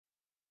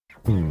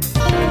Welcome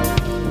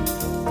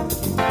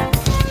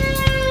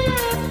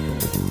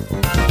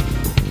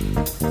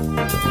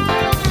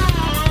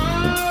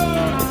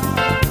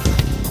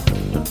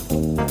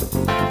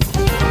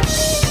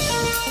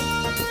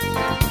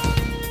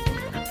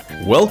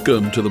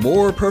to the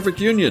More Perfect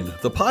Union,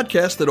 the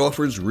podcast that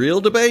offers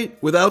real debate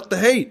without the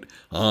hate.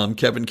 I'm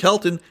Kevin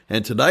Kelton,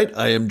 and tonight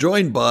I am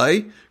joined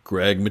by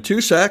Greg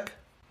Matusak.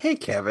 Hey,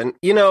 Kevin.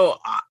 You know,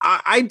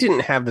 I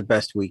didn't have the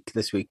best week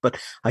this week, but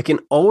I can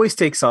always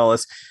take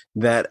solace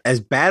that as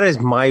bad as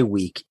my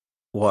week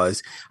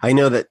was, I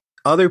know that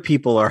other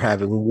people are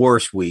having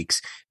worse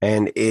weeks,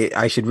 and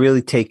I should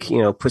really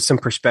put some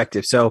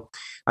perspective. So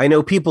I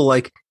know people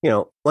like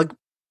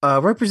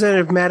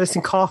Representative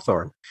Madison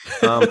Cawthorn.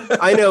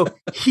 I know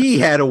he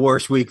had a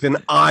worse week than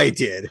I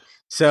did.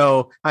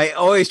 So I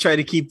always try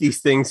to keep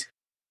these things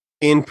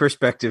in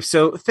perspective.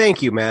 So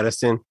thank you,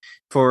 Madison,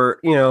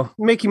 for,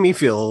 making me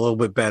feel a little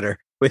bit better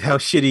with how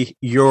shitty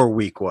your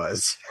week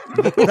was.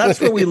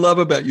 That's what we love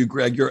about you,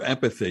 Greg, your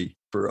empathy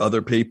for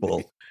other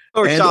people.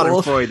 Or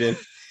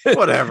Schadenfreude,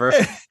 whatever.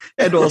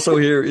 And also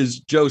here is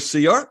Joe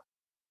CR.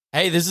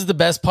 Hey, this is the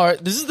best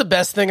part. This is the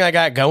best thing I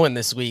got going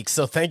this week.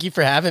 So thank you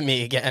for having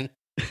me again.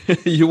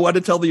 You want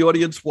to tell the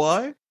audience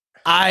why?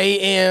 I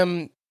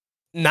am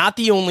not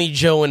the only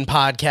Joe in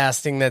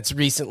podcasting that's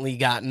recently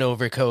gotten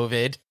over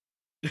COVID.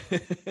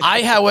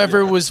 I,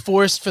 however, was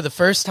forced for the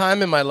first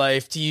time in my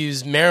life to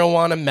use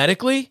marijuana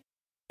medically,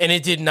 and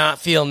it did not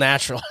feel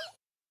natural.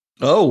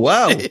 Oh,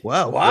 wow.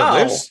 Wow.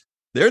 Well,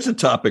 there's a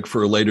topic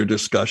for a later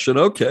discussion.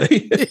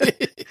 Okay.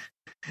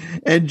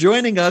 And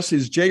joining us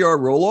is J.R.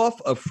 Roloff,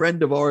 a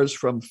friend of ours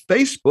from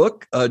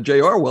Facebook.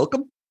 J.R.,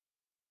 welcome.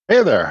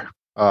 Hey there.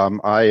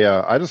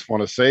 I just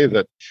want to say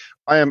that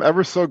I am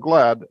ever so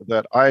glad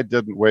that I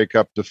didn't wake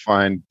up to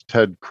find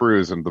Ted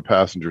Cruz in the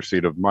passenger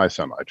seat of my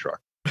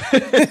semi-truck.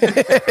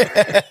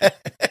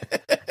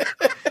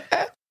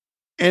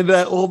 And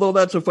that, although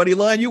that's a funny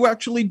line, you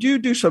actually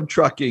do some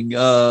trucking.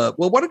 Well,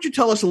 why don't you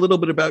tell us a little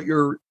bit about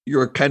your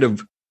kind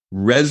of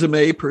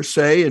resume per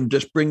se, and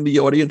just bring the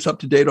audience up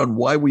to date on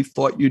why we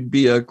thought you'd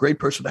be a great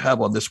person to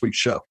have on this week's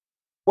show.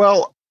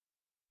 Well,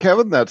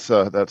 Kevin, that's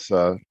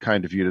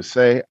kind of you to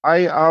say.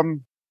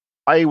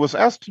 I was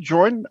asked to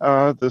join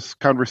this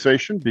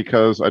conversation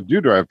because I do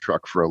drive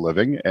truck for a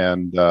living,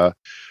 and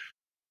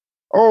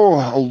a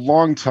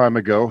long time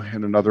ago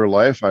in another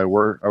life, I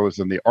was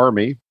in the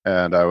Army,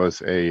 and I was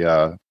in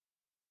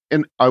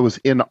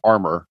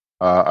armor.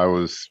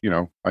 I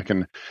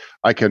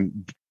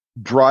can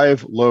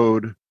drive,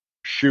 load,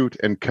 shoot,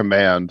 and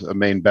command a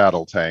main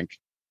battle tank.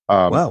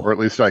 Wow. Or at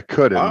least I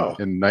could in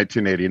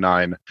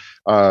 1989.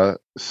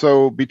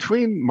 So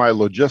between my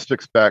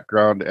logistics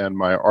background and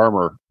my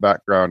armor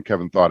background,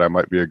 Kevin thought I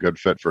might be a good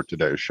fit for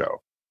today's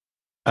show.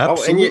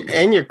 Absolutely.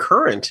 And your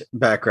current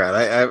background.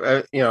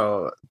 I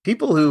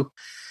people who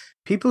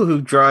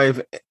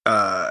drive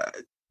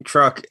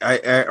truck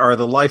are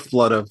the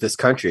lifeblood of this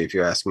country, if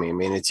you ask me. I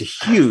mean, it's a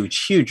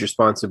huge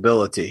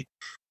responsibility.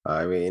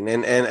 I mean,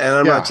 and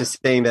I'm not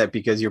just saying that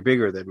because you're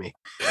bigger than me.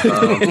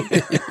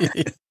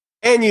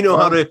 And you know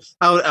how to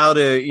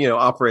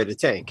operate a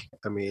tank.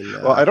 I mean,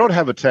 well, I don't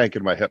have a tank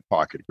in my hip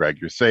pocket, Greg.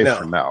 You're safe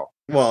for now.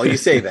 Well, you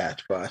say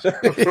that, but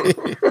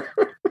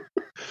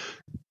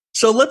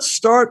so let's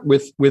start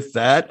with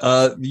that.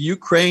 The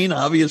Ukraine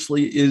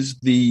obviously is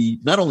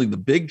not only the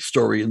big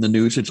story in the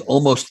news; it's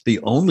almost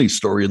the only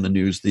story in the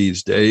news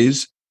these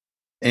days.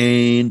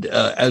 And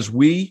as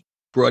we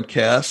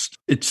broadcast,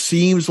 it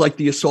seems like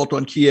the assault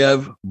on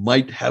Kiev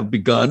might have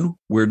begun.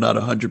 We're not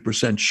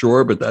 100%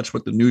 sure, but that's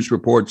what the news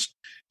reports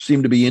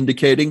seem to be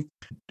indicating.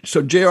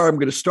 So, JR, I'm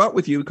going to start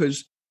with you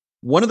because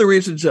one of the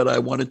reasons that I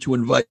wanted to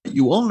invite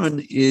you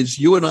on is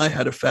you and I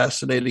had a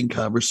fascinating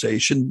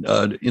conversation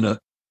in a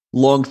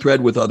long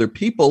thread with other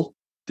people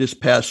this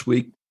past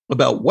week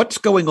about what's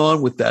going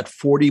on with that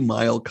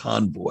 40-mile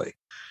convoy.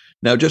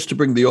 Now, just to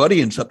bring the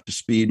audience up to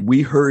speed,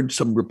 we heard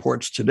some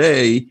reports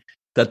today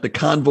that the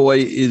convoy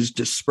is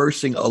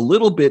dispersing a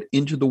little bit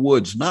into the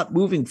woods, not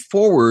moving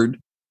forward,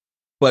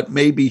 but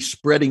maybe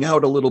spreading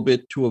out a little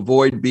bit to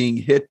avoid being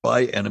hit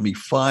by enemy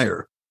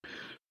fire.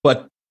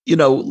 But,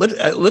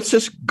 let's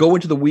just go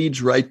into the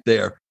weeds right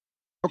there.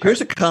 Okay. Here's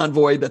a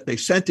convoy that they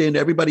sent in.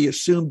 Everybody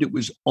assumed it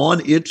was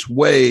on its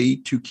way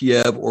to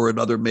Kiev or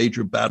another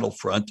major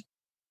battlefront.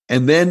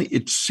 And then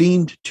it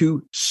seemed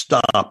to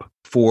stop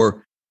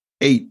for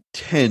 8,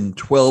 10,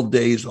 12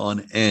 days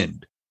on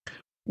end.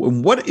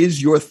 What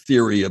is your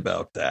theory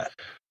about that?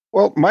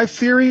 Well, my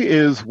theory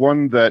is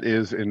one that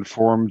is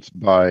informed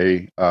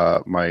by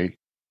my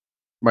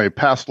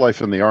past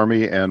life in the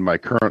Army and my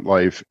current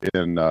life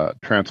in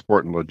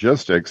transport and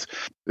logistics.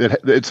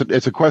 It's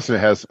a question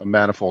that has a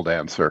manifold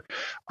answer.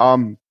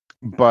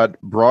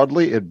 But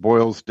broadly, it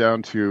boils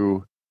down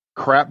to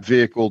crap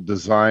vehicle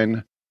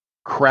design,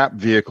 crap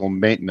vehicle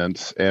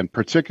maintenance, and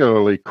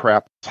particularly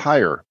crap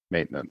tire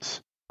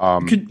maintenance.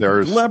 Could you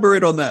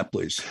elaborate on that,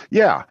 please?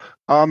 Yeah.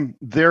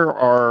 There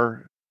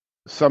are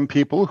some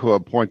people who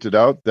have pointed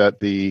out that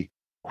the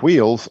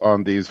wheels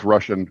on these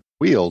Russian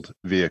wheeled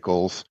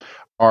vehicles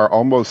are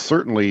almost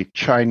certainly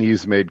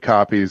Chinese-made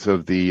copies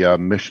of the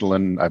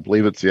Michelin, I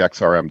believe it's the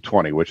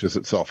XRM20, which is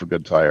itself a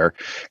good tire.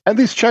 And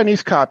these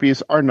Chinese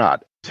copies are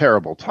not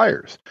terrible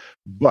tires.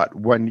 But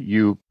when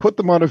you put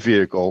them on a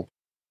vehicle,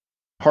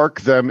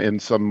 park them in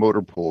some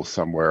motor pool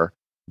somewhere,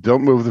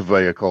 don't move the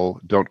vehicle,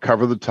 don't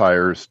cover the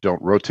tires,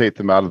 don't rotate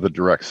them out of the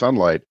direct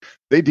sunlight,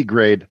 they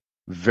degrade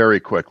very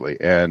quickly.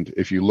 And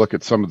if you look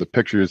at some of the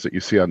pictures that you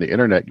see on the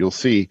internet, you'll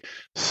see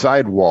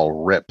sidewall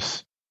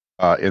rips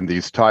in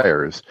these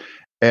tires.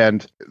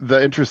 And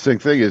the interesting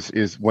thing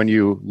is when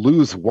you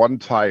lose one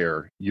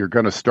tire, you're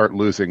going to start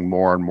losing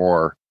more and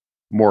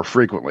more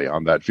frequently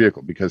on that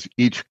vehicle, because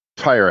each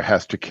tire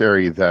has to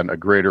carry then a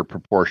greater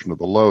proportion of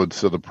the load,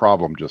 so the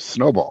problem just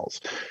snowballs.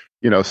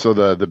 So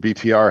the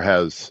BTR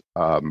has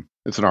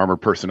it's an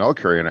armored personnel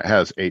carrier, and it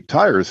has 8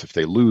 tires. If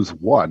they lose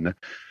one,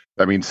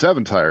 that means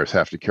 7 tires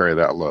have to carry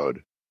that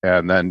load.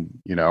 And then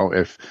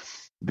if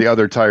the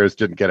other tires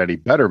didn't get any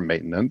better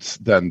maintenance,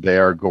 then they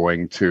are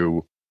going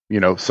to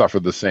suffer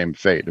the same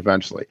fate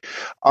eventually.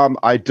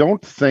 I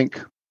don't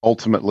think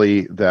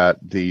ultimately that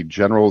the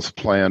generals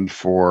planned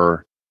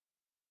for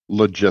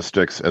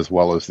logistics as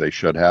well as they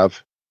should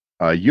have.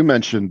 You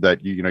mentioned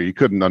that you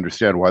couldn't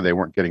understand why they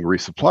weren't getting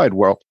resupplied.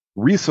 Well,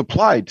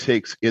 resupply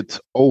takes its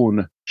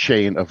own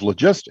chain of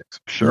logistics.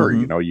 Sure,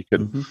 you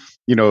could,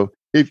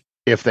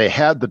 if they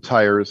had the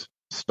tires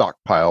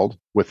stockpiled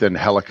within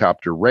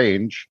helicopter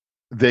range,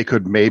 they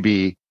could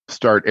maybe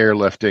start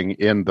airlifting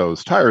in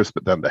those tires,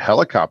 but then the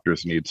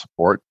helicopters need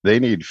support. They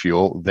need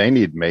fuel. They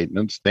need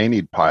maintenance. They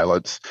need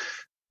pilots.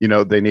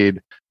 They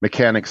need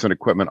mechanics and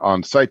equipment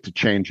on site to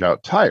change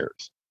out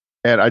tires.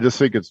 And I just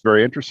think it's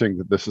very interesting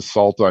that this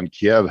assault on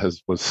Kiev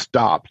was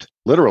stopped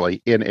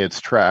literally in its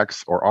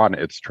tracks or on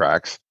its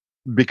tracks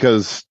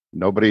because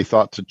nobody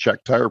thought to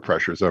check tire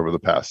pressures over the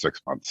past 6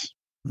 months.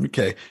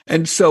 Okay.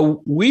 And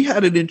so we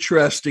had an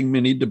interesting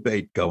mini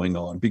debate going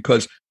on,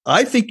 because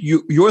I think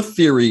your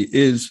theory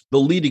is the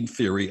leading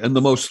theory and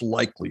the most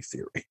likely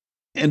theory.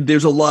 And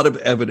there's a lot of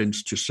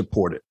evidence to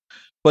support it.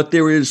 But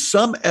there is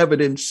some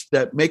evidence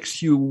that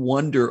makes you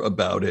wonder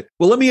about it.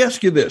 Well, let me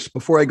ask you this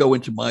before I go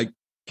into my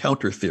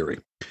counter theory.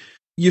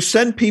 You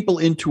send people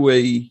into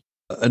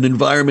an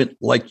environment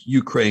like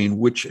Ukraine,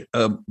 which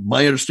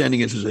my understanding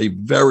is a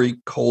very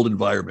cold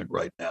environment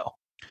right now.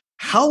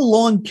 How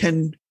long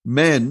can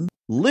men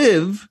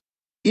live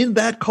in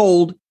that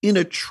cold in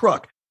a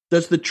truck?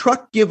 Does the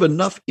truck give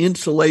enough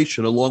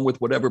insulation along with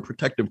whatever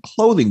protective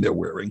clothing they're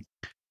wearing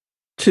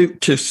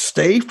to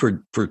stay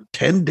for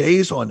 10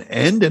 days on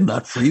end and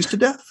not freeze to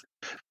death?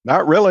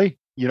 Not really.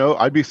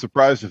 I'd be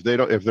surprised if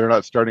they're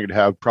not starting to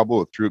have trouble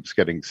with troops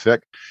getting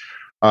sick.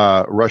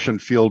 Russian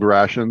field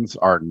rations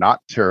are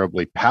not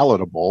terribly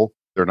palatable.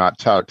 They're not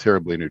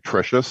terribly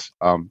nutritious.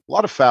 A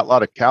lot of fat, a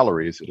lot of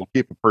calories. It'll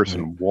keep a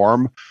person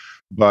warm.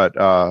 But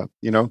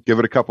give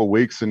it a couple of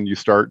weeks and you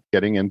start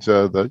getting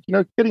into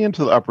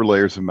the upper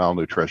layers of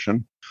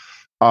malnutrition.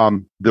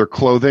 Their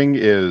clothing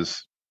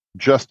is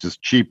just as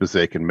cheap as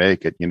they can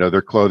make it.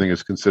 Their clothing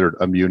is considered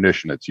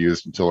ammunition. It's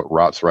used until it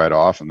rots right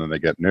off, and then they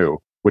get new,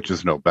 which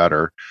is no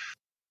better.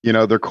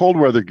 Their cold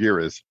weather gear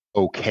is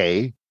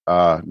okay,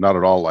 not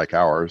at all like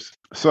ours.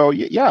 So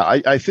yeah,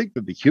 I think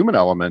that the human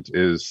element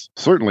is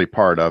certainly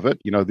part of it.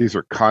 These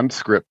are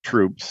conscript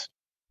troops.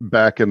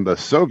 Back in the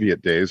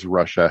Soviet days,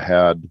 Russia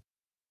had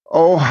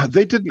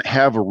they didn't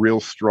have a real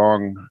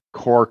strong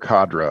core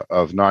cadre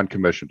of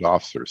non-commissioned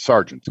officers,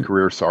 sergeants,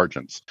 career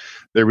sergeants.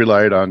 They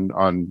relied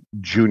on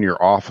junior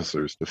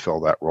officers to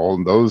fill that role,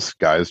 and those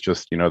guys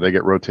just, they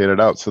get rotated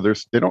out. So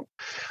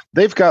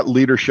they've got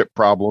leadership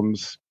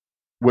problems,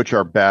 which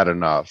are bad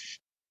enough.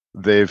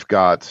 They've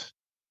got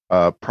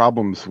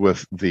problems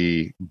with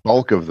the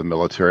bulk of the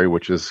military,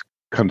 which is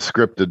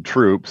conscripted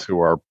troops who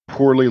are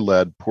poorly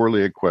led,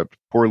 poorly equipped,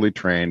 poorly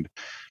trained,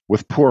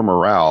 with poor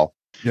morale.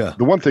 Yeah.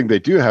 The one thing they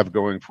do have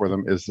going for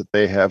them is that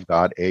they have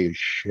got a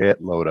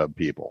shitload of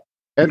people,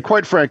 and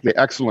quite frankly,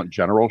 excellent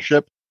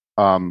generalship.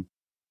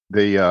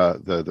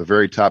 The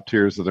very top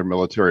tiers of their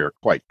military are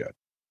quite good.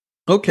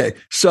 Okay,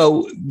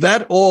 so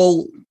that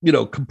all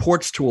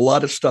comports to a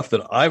lot of stuff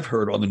that I've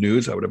heard on the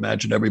news. I would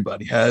imagine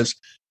everybody has,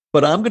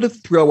 but I'm going to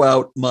throw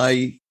out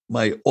my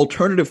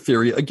alternative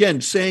theory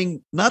again,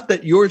 saying not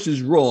that yours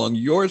is wrong.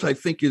 Yours, I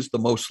think, is the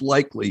most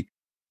likely.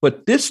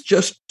 But this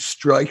just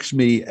strikes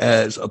me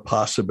as a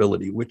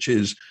possibility, which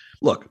is,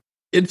 look,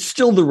 it's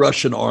still the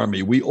Russian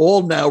army. We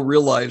all now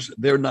realize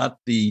they're not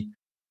the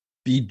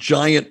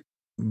giant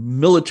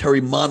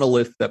military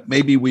monolith that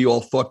maybe we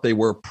all thought they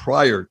were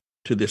prior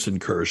to this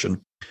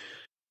incursion.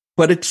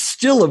 But it's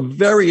still a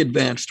very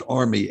advanced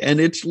army,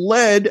 and it's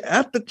led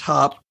at the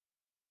top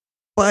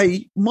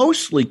by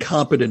mostly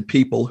competent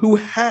people who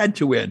had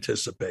to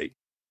anticipate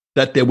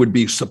that there would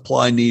be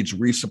supply needs,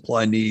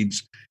 resupply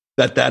needs,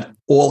 that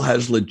all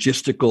has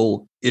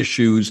logistical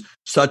issues,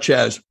 such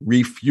as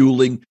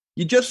refueling.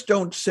 You just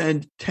don't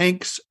send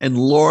tanks and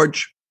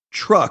large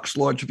trucks,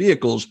 large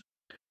vehicles,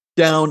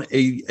 down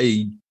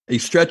a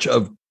stretch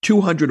of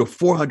 200 or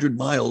 400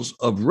 miles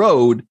of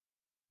road.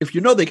 If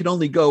they can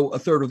only go a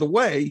third of the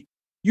way,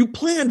 you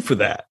plan for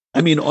that.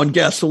 I mean, on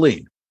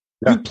gasoline.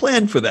 Yeah. You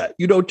plan for that.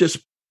 You don't just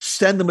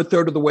send them a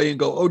third of the way and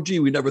go, oh, gee,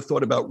 we never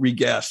thought about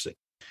regassing.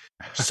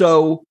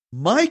 So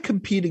my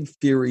competing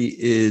theory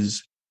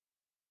is,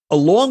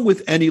 along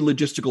with any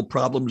logistical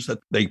problems that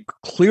they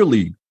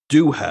clearly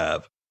do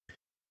have,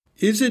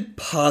 is it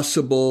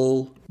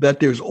possible that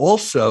there's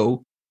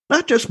also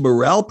not just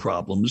morale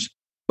problems,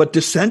 but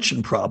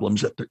dissension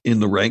problems in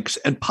the ranks,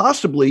 and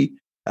possibly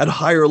at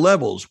higher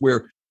levels,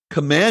 where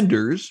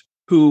commanders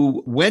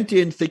who went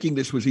in thinking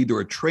this was either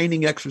a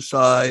training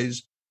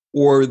exercise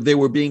or they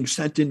were being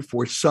sent in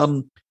for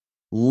some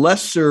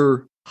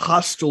lesser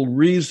hostile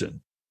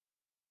reason,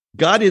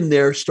 got in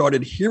there,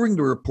 started hearing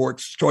the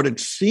reports, started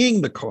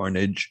seeing the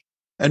carnage,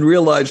 and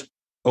realized,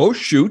 oh,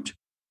 shoot,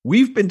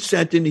 we've been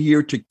sent in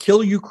here to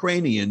kill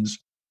Ukrainians,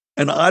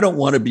 and I don't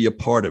want to be a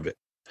part of it.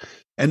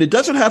 And it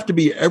doesn't have to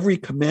be every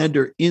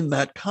commander in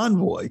that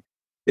convoy.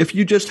 If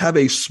you just have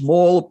a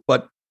small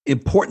but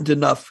important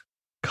enough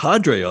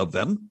cadre of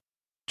them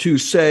to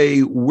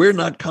say, we're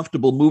not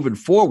comfortable moving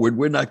forward,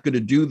 we're not going to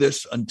do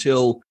this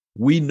until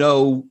we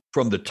know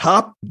from the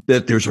top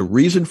that there's a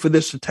reason for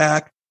this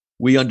attack,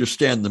 we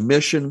understand the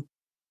mission.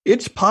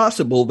 It's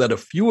possible that a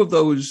few of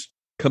those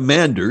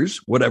commanders,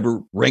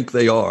 whatever rank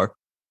they are,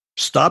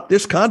 stopped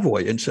this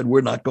convoy and said,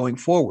 we're not going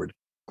forward.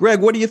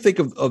 Greg, what do you think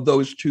of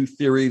those two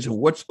theories,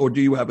 and or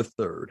do you have a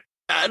third?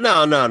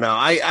 No.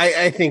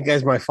 I think,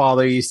 as my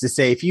father used to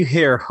say, if you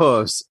hear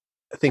hooves,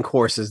 think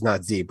horses,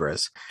 not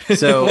zebras.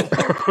 So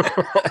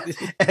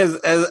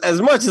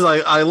as much as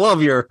I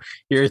love your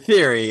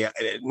theory,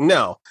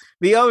 no.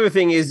 The other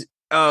thing is,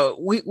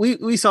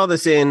 we saw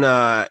this in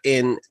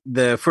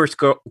the first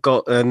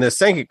in the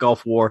second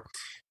Gulf War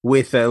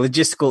with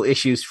logistical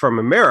issues from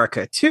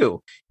America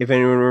too. If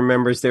anyone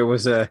remembers, there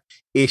was a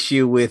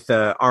issue with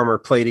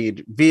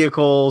armor-plated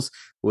vehicles,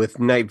 with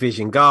night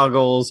vision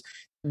goggles.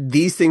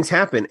 These things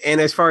happen.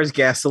 And as far as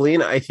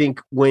gasoline, I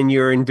think when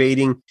you're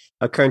invading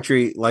a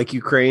country like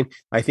Ukraine,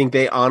 I think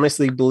they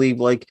honestly believe,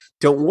 like,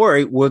 don't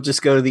worry, we'll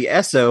just go to the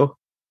Esso,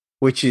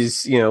 which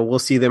is, we'll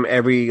see them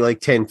every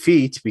 10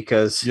 feet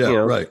because,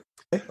 right.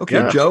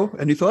 Okay, Joe,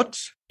 any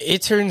thoughts?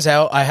 It turns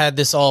out I had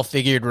this all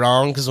figured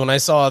wrong, because when I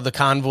saw the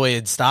convoy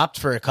had stopped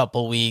for a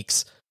couple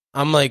weeks,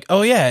 I'm like,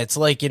 oh yeah, it's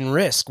like in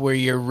Risk, where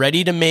you're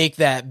ready to make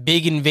that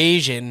big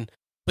invasion,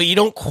 but you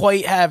don't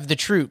quite have the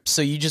troops.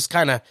 So you just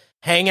kind of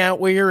hang out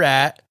where you're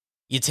at,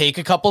 you take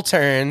a couple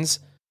turns,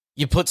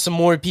 you put some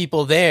more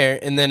people there,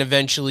 and then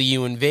eventually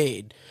you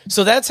invade.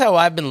 So that's how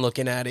I've been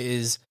looking at it.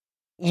 Is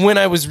when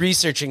I was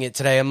researching it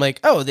today, I'm like,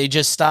 oh, they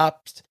just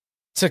stopped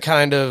to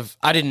kind of,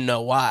 I didn't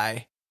know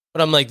why,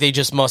 but I'm like, they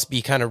just must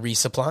be kind of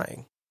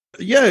resupplying.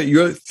 Yeah,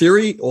 your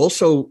theory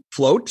also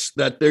floats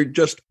that they're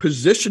just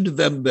positioned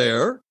them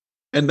there,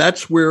 and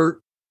that's where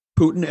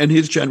Putin and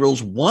his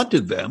generals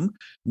wanted them,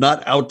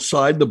 not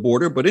outside the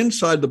border, but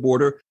inside the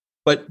border,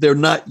 but they're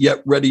not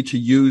yet ready to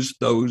use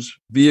those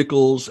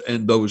vehicles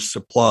and those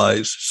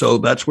supplies, so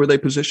that's where they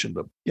positioned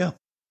them. Yeah.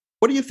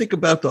 What do you think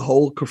about the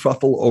whole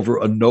kerfuffle over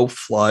a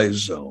no-fly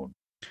zone?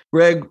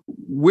 Greg,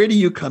 where do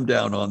you come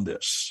down on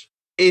this?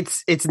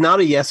 It's not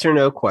a yes or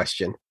no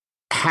question.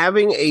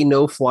 Having a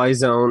no-fly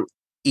zone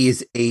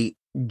is a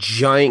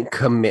giant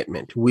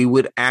commitment. We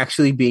would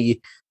actually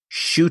be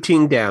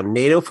shooting down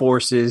NATO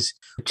forces,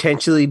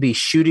 potentially be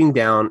shooting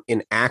down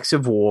in acts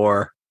of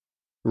war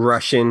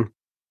Russian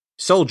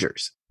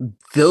soldiers.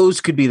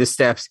 Those could be the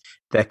steps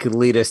that could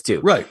lead us to.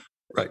 Right.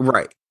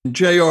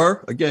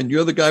 JR, again,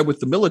 you're the guy with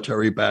the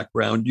military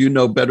background. You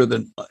know better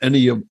than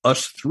any of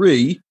us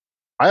three.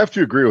 I have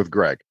to agree with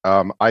Greg.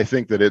 I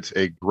think that it's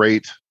a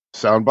great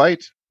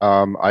soundbite.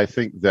 I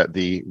think that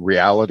the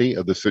reality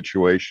of the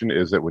situation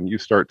is that when you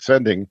start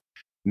sending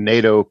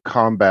NATO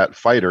combat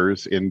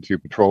fighters in to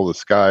patrol the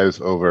skies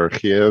over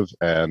Kiev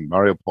and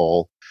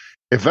Mariupol,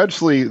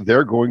 eventually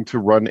they're going to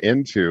run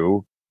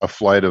into a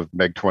flight of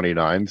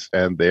MiG-29s,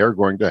 and they are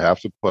going to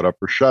have to put up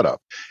or shut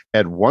up.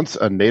 And once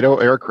a NATO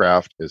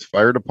aircraft is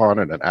fired upon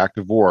in an act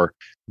of war,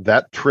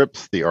 that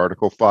trips the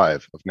Article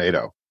 5 of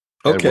NATO.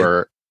 Okay.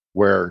 And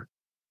where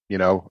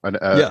an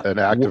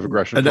act of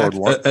aggression toward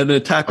one. An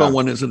attack on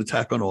one is an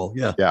attack on all.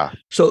 Yeah. Yeah.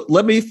 So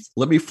let me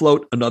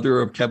float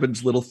another of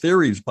Kevin's little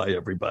theories by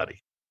everybody.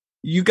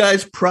 You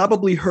guys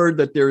probably heard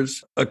that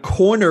there's a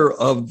corner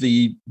of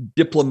the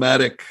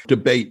diplomatic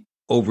debate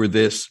over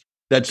this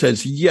that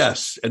says,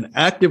 yes, an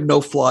active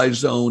no-fly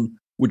zone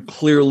would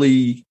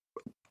clearly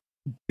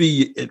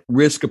be at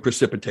risk of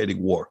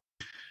precipitating war.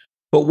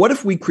 But what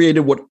if we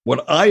created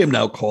what I am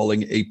now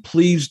calling a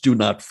please do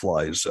not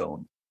fly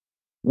zone?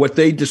 What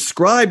they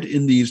described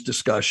in these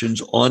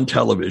discussions on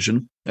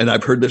television, and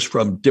I've heard this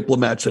from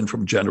diplomats and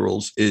from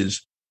generals,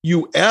 is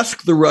you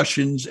ask the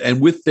Russians,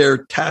 and with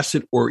their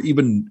tacit or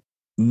even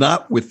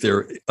not with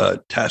their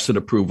tacit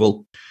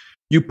approval,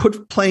 you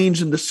put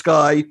planes in the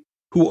sky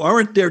who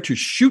aren't there to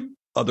shoot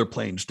other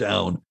planes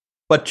down,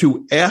 but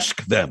to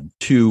ask them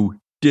to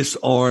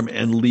disarm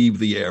and leave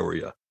the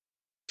area.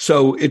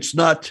 So it's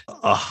not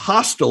a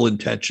hostile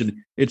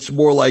intention. It's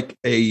more like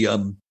a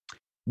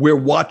we're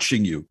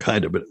watching you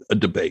kind of a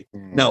debate.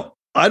 Now,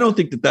 I don't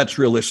think that that's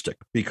realistic,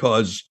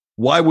 because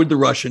why would the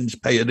Russians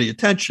pay any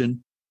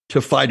attention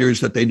to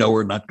fighters that they know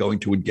are not going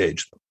to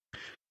engage them?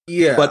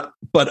 Yeah.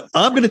 But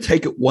I'm going to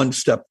take it one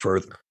step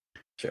further.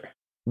 Sure.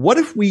 What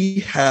if we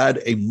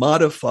had a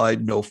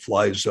modified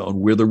no-fly zone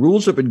where the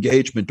rules of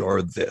engagement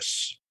are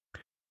this?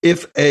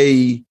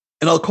 And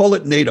I'll call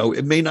it NATO,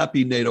 it may not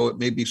be NATO, it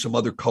may be some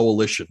other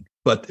coalition,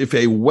 but if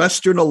a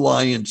Western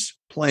alliance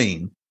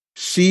plane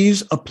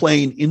sees a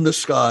plane in the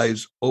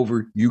skies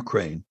over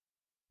Ukraine,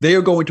 they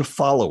are going to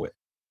follow it.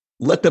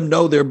 Let them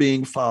know they're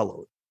being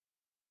followed.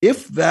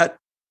 If that,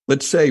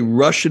 let's say,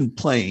 Russian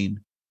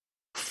plane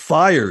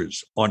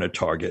fires on a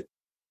target,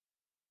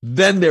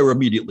 then they're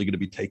immediately going to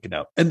be taken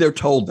out. And they're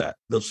told that.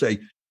 They'll say,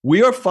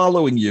 we are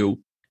following you.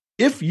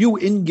 If you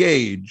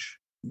engage,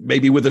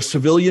 maybe with a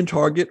civilian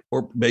target,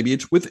 or maybe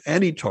it's with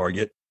any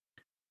target,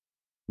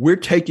 we're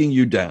taking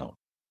you down.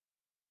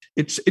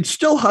 It's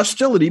still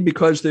hostility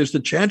because there's the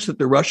chance that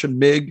the Russian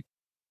MiG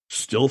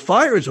still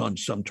fires on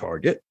some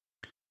target.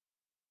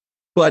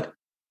 But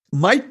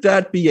might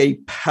that be a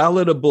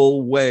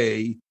palatable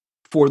way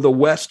for the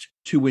West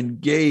to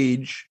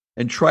engage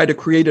and try to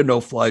create a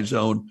no-fly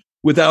zone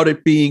without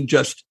it being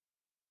just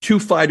two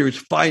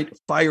fighters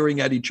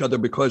firing at each other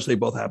because they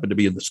both happen to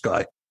be in the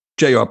sky?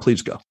 JR,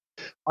 please go.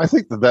 I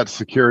think that's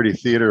security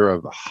theater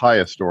of the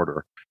highest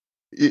order.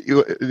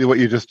 What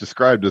you just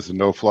described is a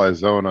no-fly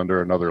zone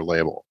under another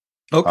label.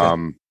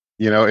 Okay.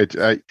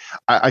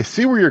 I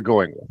see where you're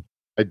going with.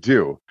 I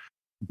do.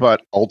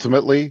 But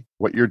ultimately,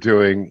 what you're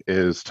doing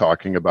is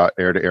talking about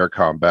air-to-air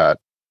combat,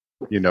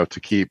 to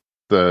keep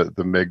the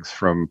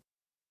MiGs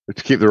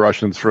to keep the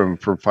Russians from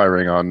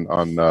firing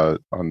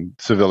on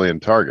civilian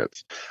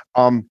targets.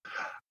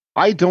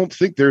 I don't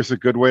think there's a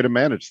good way to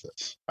manage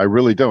this. I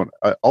really don't.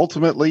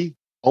 Ultimately,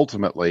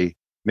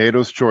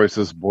 NATO's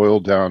choices boil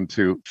down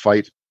to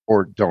fight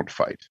or don't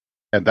fight,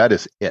 and that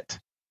is it.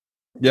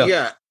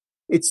 Yeah.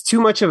 It's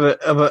too much of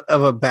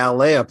a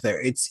ballet up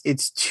there.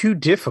 It's too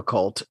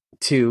difficult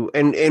to,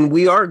 and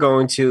we are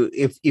going to,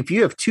 if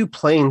you have two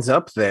planes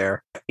up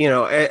there,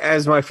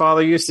 as my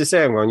father used to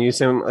say, I'm going to use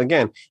him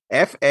again,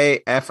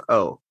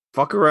 FAFO,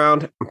 fuck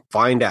around and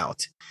find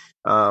out.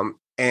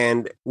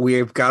 And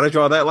we've got to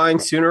draw that line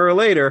sooner or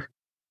later,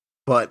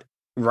 but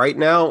right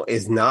now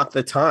is not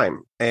the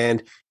time.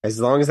 And as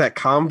long as that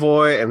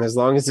convoy, and as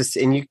long as this,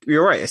 and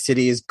you're right, a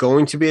city is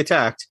going to be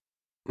attacked,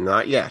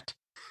 not yet.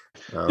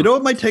 You know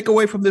what my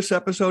takeaway from this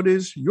episode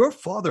is? Your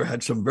father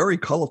had some very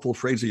colorful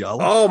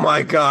phraseology. Oh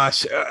my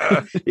gosh.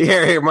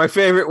 Here, my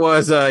favorite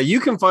was, you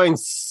can find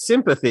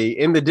sympathy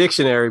in the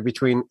dictionary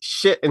between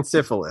shit and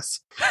syphilis.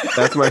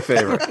 That's my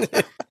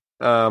favorite.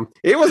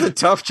 It was a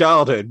tough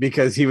childhood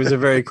because he was a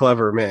very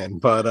clever man,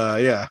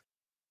 but yeah.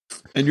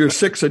 And you're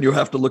 6 and you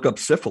have to look up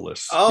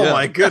syphilis. Oh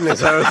my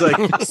goodness. I was like,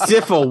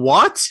 syphil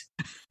what?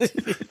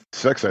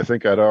 6, I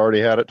think I'd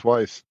already had it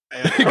twice.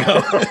 There you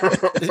go.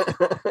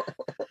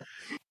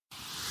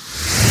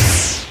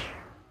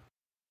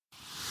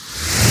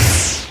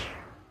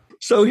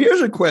 So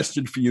here's a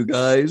question for you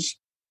guys.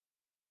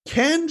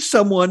 Can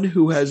someone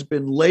who has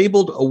been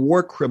labeled a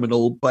war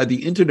criminal by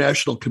the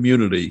international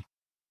community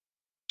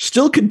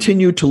still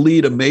continue to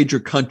lead a major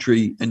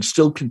country and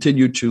still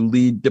continue to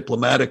lead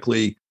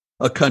diplomatically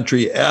a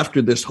country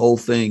after this whole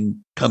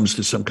thing comes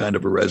to some kind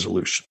of a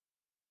resolution?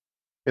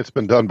 It's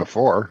been done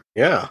before.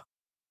 Yeah.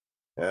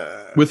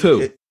 With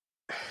who?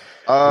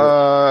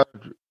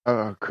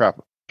 Crap.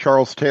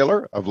 Charles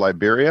Taylor of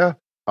Liberia,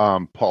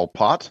 Pol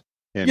Pot.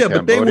 Yeah,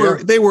 Cambodia.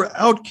 But they were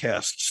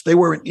outcasts. They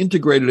weren't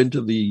integrated into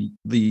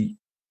the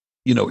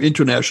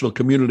international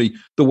community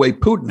the way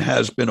Putin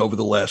has been over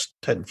the last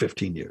 10,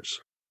 15 years.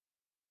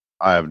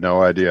 I have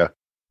no idea.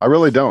 I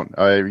really don't.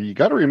 You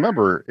got to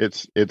remember,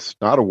 it's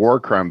not a war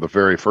crime the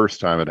very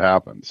first time it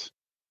happens.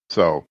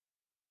 So,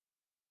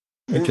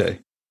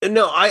 okay.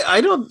 No,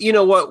 I don't. You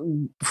know what?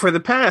 For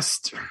the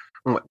past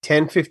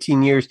 10,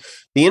 15 years,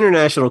 the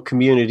international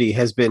community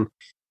has been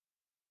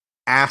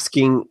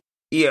asking.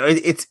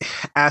 It's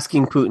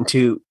asking Putin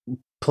to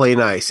play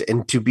nice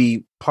and to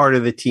be part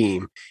of the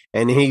team.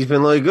 And he's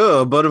been like,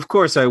 oh, but of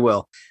course I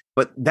will.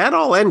 But that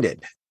all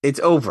ended. It's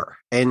over.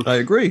 And I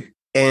agree.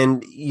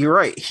 And you're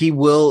right. He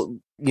will,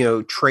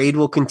 trade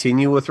will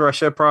continue with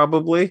Russia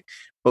probably.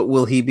 But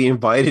will he be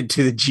invited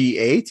to the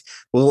G8?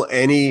 Will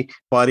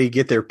anybody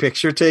get their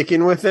picture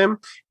taken with him?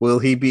 Will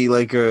he be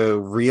like a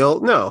real?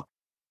 No.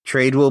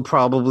 Trade will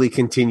probably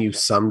continue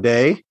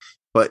someday.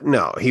 But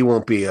no, he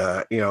won't be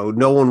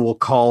no one will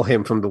call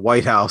him from the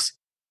White House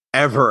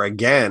ever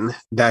again.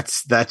 That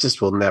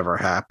just will never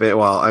happen.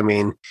 Well,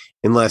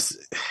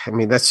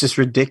 that's just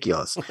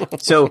ridiculous.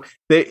 So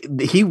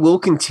he will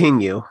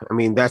continue.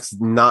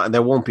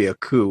 There won't be a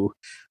coup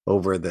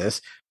over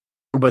this,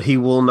 but he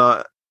will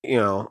not,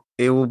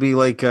 it will be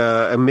like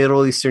a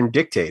Middle Eastern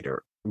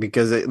dictator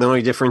because the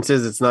only difference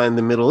is it's not in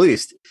the Middle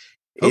East.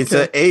 It's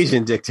an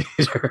Asian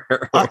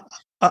dictator.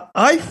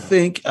 I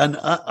think, and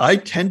I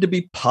tend to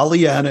be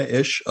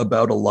Pollyanna-ish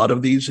about a lot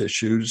of these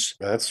issues.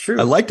 That's true.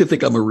 I like to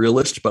think I'm a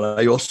realist, but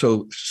I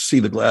also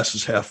see the glass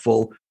as half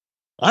full.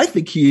 I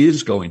think he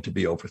is going to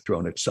be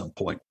overthrown at some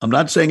point. I'm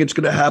not saying it's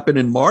going to happen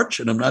in March,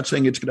 and I'm not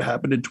saying it's going to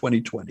happen in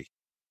 2020.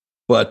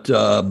 But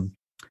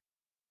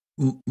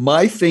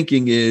my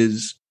thinking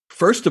is,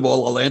 first of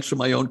all, I'll answer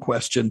my own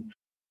question.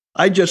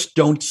 I just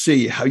don't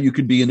see how you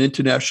could be an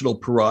international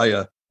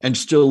pariah and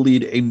still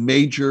lead a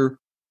major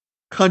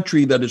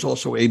country that is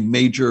also a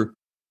major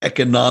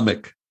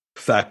economic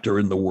factor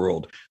in the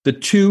world. The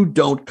two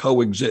don't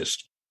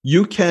coexist.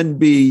 You can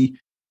be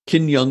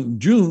Kim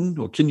Jong-un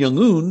or Kim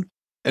Jong-un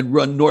and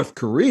run North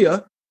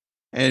Korea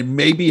and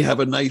maybe have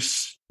a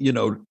nice,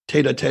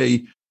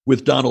 tete-a-tete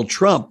with Donald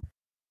Trump.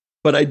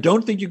 But I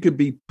don't think you could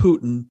be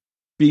Putin,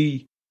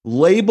 be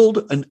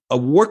labeled a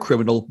war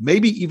criminal,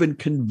 maybe even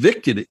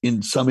convicted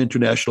in some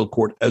international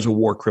court as a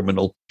war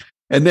criminal,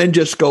 and then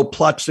just go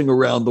plotzing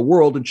around the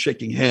world and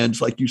shaking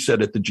hands, like you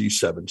said, at the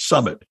G7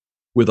 summit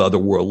with other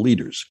world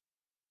leaders.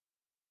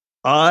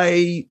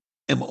 I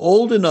am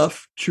old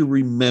enough to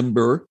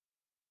remember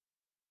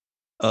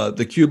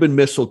the Cuban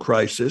Missile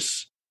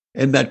Crisis,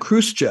 and that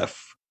Khrushchev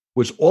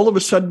was all of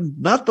a sudden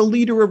not the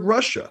leader of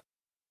Russia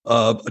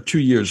 2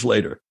 years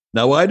later.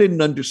 Now, I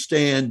didn't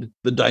understand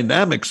the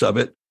dynamics of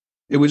it.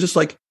 It was just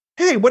like,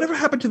 hey, whatever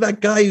happened to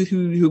that guy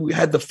who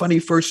had the funny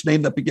first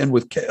name that began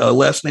with K,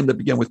 last name that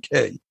began with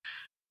K?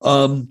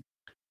 I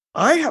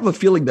have a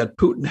feeling that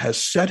Putin has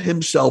set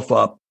himself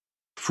up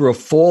for a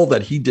fall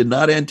that he did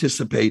not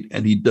anticipate,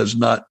 and he does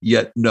not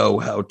yet know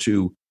how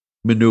to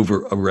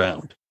maneuver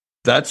around.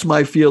 That's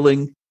my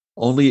feeling.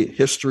 Only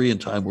history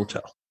and time will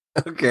tell.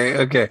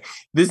 Okay.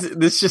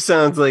 This just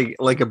sounds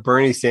like a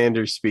Bernie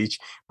Sanders speech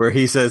where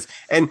he says,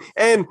 and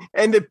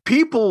the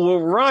people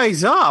will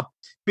rise up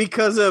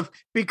because of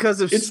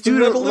it's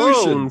student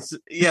loans.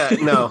 Yeah,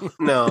 no.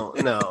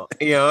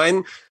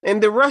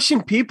 And the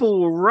Russian people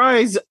will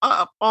rise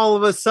up all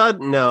of a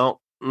sudden. No.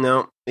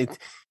 It's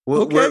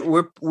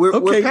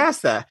we're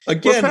past that.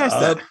 Again,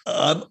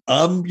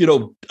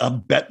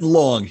 I'm betting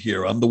long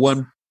here. I'm the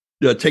one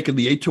taking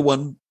the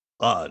 8-1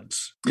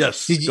 odds.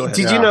 Yes. Did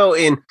you know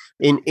in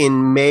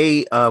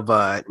May of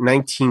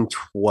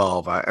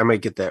 1912, I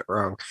might get that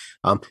wrong.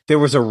 There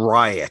was a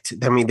riot.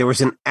 I mean, there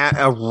was a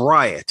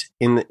riot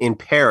in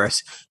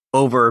Paris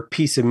over a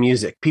piece of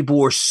music. People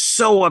were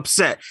so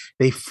upset.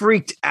 They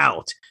freaked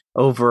out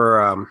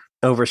over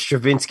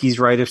Stravinsky's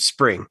Rite of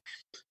Spring.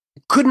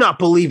 Could not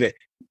believe it.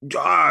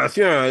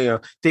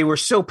 They were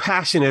so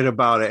passionate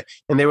about it,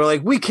 and they were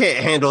like, we can't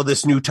handle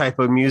this new type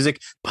of music.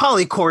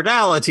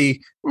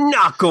 Polychordality,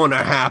 not going to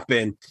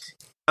happen.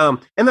 And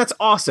that's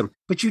awesome,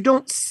 but you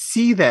don't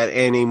see that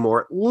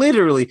anymore.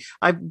 Literally,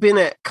 I've been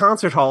at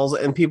concert halls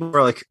and people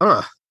are like,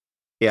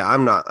 yeah,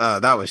 I'm not,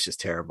 that was just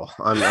terrible.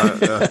 I'm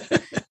not,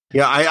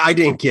 yeah, I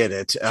didn't get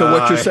it. So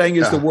what you're saying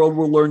is the world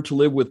will learn to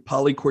live with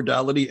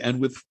polychordality and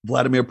with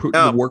Vladimir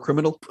Putin, the war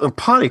criminal?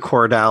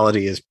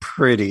 Polychordality is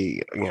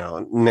pretty,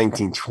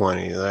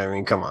 1920s. I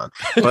mean, come on.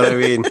 But I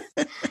mean,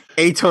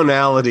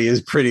 atonality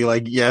is pretty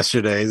like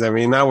yesterday's. I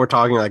mean, now we're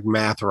talking like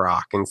math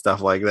rock and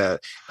stuff like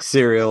that,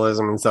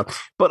 serialism and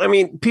stuff. But I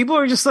mean, people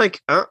are just like,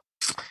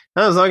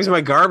 as long as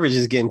my garbage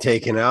is getting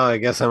taken out, I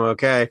guess I'm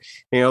okay.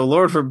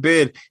 Lord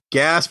forbid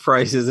gas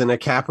prices in a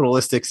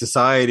capitalistic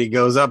society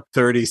goes up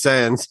 30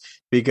 cents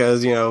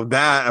because,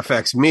 that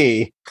affects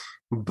me.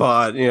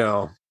 But,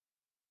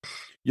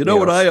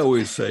 what I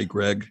always say,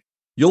 Greg,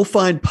 you'll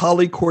find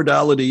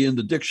polychordality in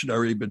the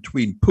dictionary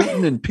between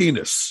Putin and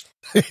penis.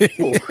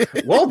 Ooh,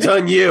 well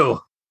done, you.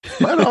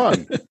 Right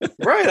on.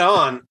 Right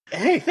on.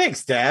 Hey,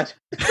 thanks, Dad.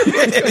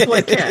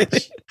 Good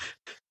catch.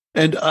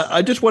 And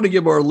I just want to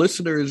give our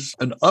listeners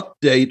an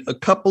update. A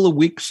couple of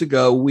weeks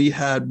ago, we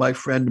had my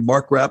friend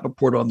Mark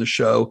Rappaport on the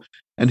show,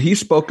 and he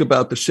spoke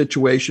about the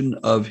situation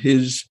of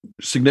his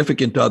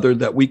significant other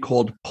that we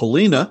called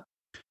Polina,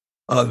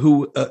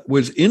 who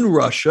was in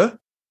Russia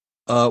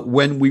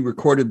when we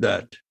recorded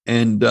that.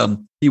 And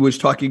he was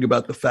talking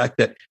about the fact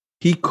that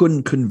he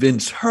couldn't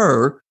convince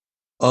her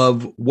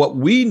of what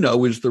we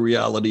know is the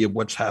reality of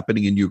what's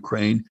happening in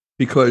Ukraine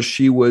because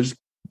she was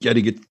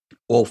getting it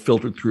all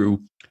filtered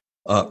through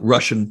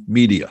Russian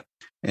media.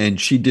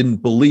 And she didn't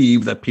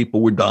believe that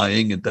people were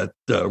dying and that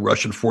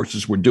Russian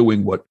forces were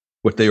doing what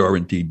they are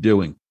indeed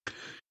doing.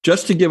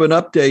 Just to give an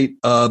update,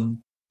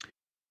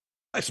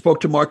 I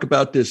spoke to Mark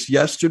about this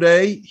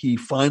yesterday. He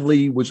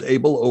finally was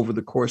able, over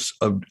the course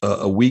of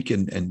a week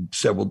and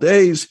several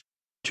days,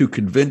 to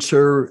convince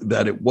her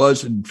that it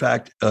was, in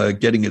fact,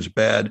 getting as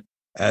bad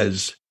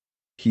as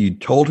he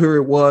told her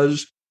it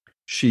was.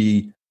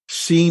 She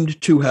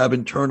seemed to have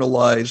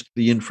internalized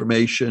the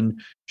information.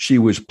 She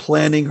was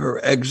planning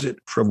her exit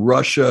from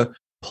Russia,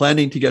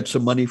 planning to get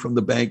some money from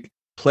the bank,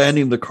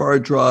 planning the car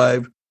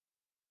drive,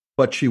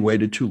 but she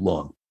waited too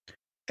long.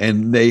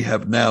 And they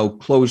have now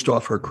closed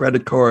off her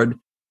credit card.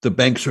 The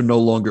banks are no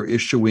longer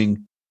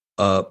issuing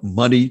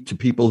money to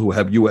people who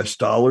have US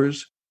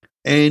dollars.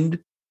 And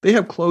they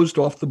have closed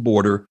off the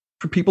border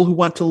for people who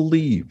want to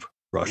leave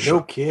Russia.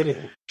 No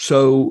kidding.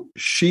 So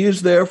she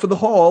is there for the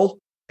haul,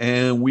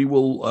 and we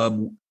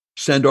will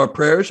send our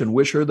prayers and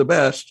wish her the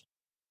best.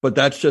 But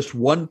that's just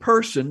one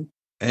person,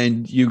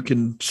 and you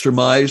can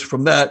surmise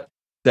from that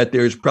that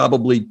there's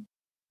probably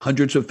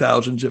hundreds of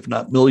thousands, if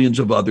not millions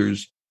of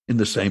others in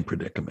the same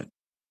predicament.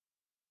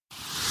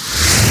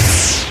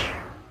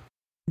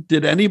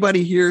 Did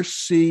anybody here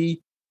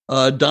see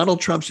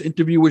Donald Trump's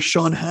interview with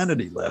Sean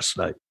Hannity last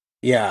night?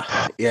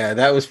 Yeah,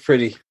 that was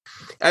pretty.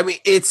 I mean,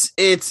 it's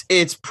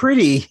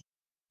pretty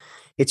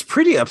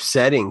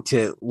upsetting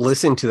to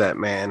listen to that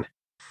man.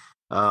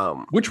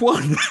 Which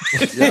one?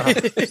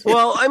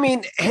 Well, I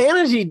mean,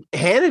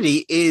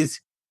 Hannity is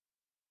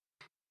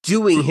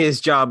doing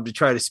his job to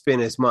try to spin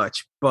as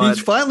much, but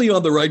he's finally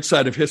on the right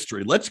side of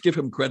history. Let's give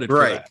him credit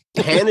for that.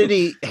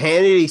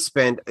 Hannity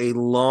spent a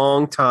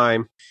long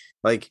time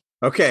like,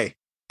 okay,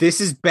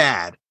 this is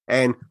bad,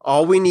 and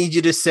all we need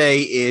you to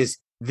say is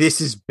this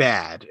is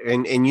bad,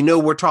 and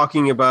we're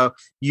talking about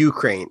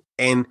Ukraine,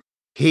 and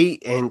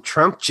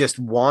Trump just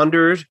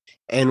wandered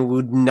and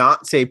would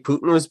not say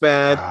Putin was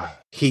bad.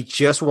 He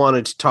just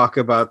wanted to talk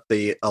about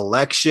the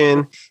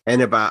election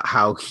and about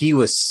how he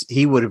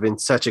would have been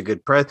such a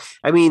good president.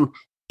 I mean,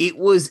 it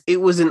was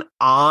an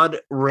odd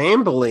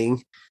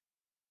rambling,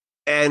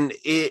 and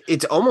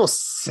it's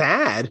almost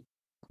sad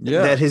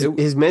that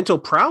his mental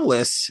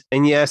prowess.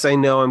 And yes, I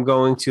know I'm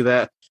going to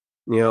that,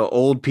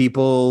 old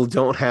people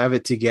don't have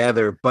it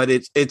together, but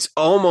it's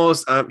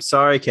almost. I'm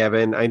sorry,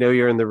 Kevin. I know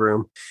you're in the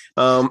room.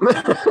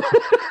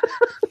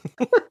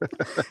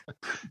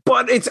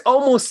 But it's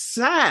almost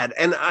sad.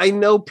 And I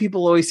know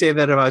people always say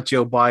that about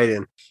Joe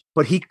Biden,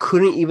 but he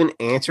couldn't even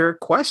answer a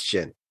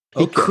question.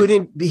 He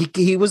couldn't.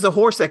 He was the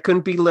horse that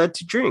couldn't be led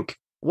to drink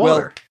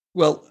water.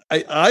 Well,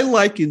 I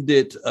likened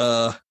it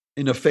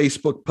in a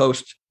Facebook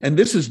post, and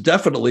this is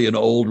definitely an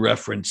old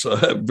reference.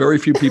 Very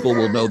few people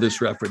will know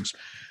this reference.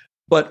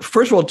 But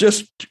first of all,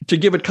 just to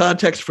give it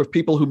context for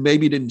people who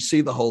maybe didn't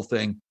see the whole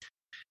thing,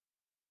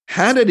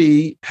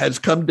 Hannity has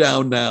come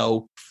down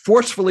now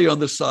forcefully on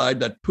the side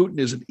that Putin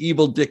is an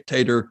evil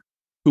dictator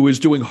who is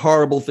doing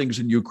horrible things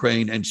in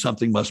Ukraine and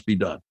something must be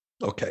done.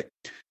 Okay.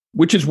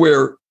 Which is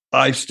where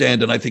I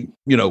stand. And I think,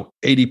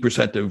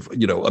 80% of,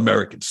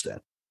 Americans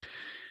stand.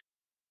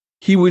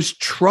 He was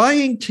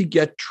trying to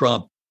get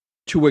Trump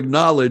to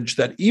acknowledge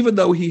that even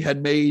though he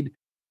had made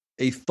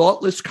a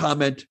thoughtless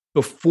comment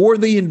before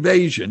the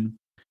invasion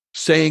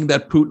saying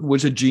that Putin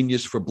was a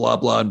genius for blah,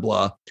 blah, and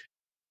blah,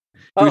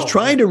 he was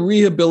trying to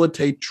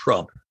rehabilitate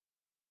Trump.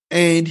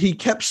 And he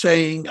kept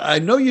saying, I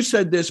know you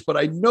said this, but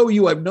I know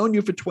you. I've known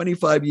you for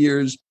 25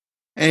 years.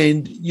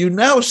 And you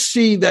now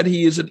see that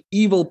he is an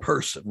evil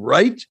person,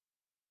 right?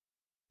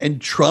 And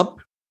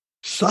Trump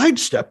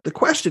sidestepped the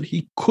question.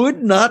 He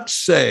could not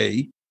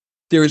say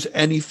there's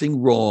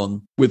anything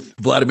wrong with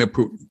Vladimir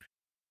Putin.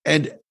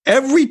 And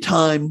every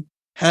time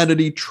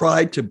Hannity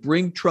tried to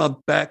bring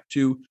Trump back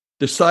to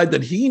the side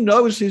that he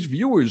knows his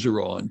viewers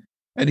are on,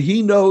 and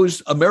he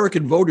knows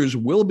American voters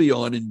will be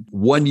on in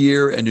 1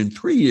 year and in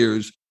 3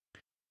 years,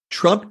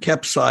 Trump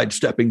kept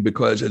sidestepping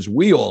because, as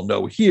we all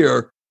know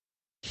here,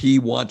 he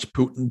wants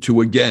Putin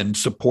to again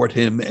support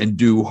him and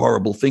do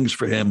horrible things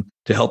for him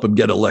to help him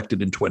get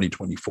elected in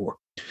 2024.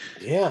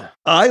 Yeah.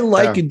 I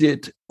likened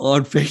it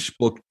on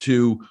Facebook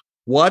to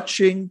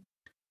watching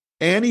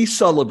Annie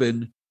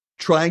Sullivan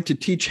trying to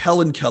teach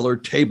Helen Keller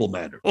table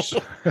manners.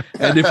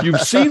 And if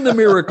you've seen The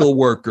Miracle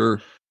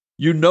Worker,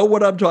 you know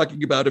what I'm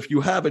talking about. If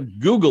you haven't,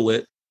 Google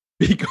it,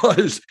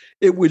 because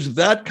it was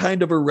that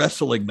kind of a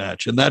wrestling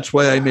match. And that's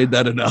why I made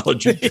that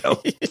analogy.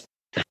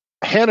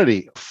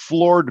 Hannity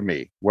floored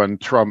me when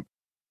Trump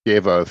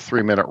gave a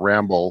 3-minute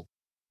ramble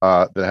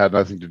that had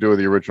nothing to do with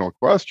the original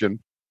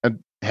question.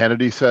 And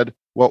Hannity said,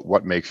 well,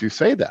 what makes you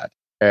say that?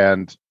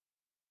 And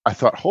I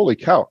thought, holy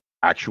cow,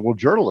 actual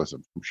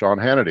journalism from Sean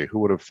Hannity. Who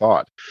would have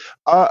thought?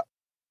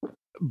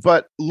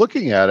 But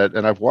looking at it,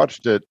 and I've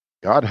watched it,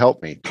 God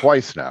help me,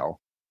 twice now,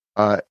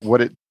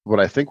 what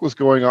I think was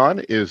going on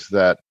is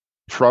that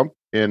Trump,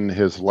 in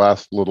his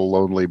last little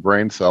lonely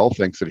brain cell,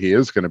 thinks that he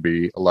is going to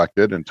be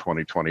elected in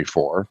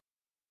 2024.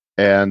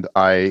 And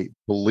I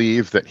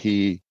believe that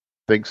he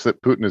thinks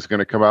that Putin is going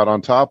to come out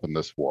on top in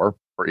this war,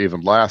 or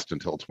even last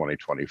until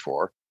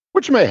 2024,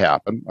 which may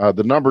happen.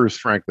 The numbers,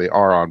 frankly,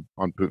 are on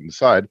Putin's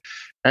side.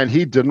 And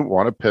he didn't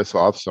want to piss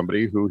off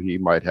somebody who he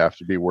might have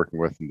to be working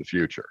with in the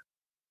future.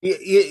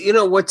 You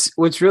know,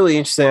 what's really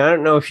interesting, I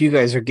don't know if you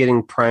guys are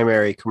getting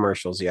primary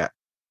commercials yet.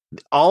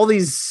 All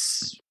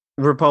these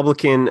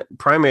Republican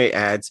primary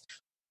ads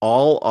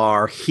all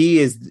are,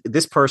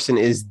 this person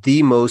is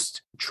the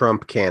most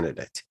Trump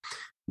candidate,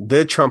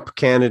 the Trump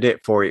candidate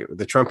for you,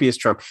 the Trumpiest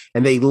Trump.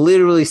 And they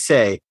literally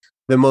say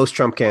the most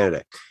Trump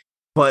candidate.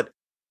 But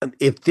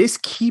if this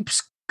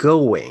keeps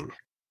going,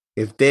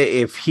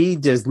 if he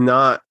does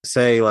not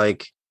say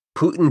like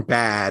Putin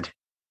bad,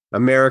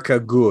 America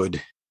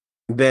good,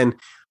 then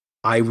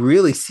I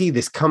really see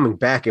this coming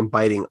back and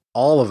biting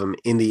all of them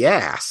in the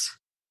ass.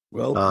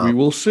 Well, we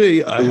will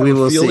see. I have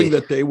a feeling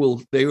that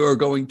they are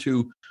going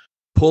to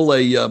pull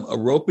a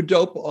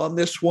rope-a-dope on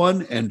this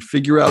one and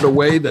figure out a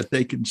way that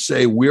they can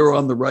say we're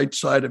on the right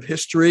side of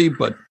history,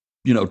 but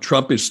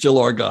Trump is still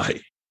our guy.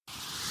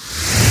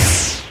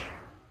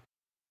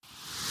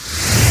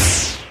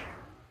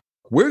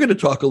 We're going to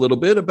talk a little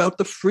bit about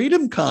the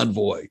Freedom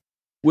Convoy.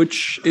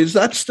 which is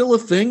that still a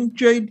thing,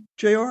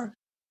 JR?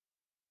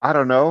 I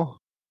don't know.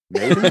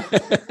 Maybe.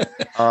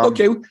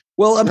 Okay.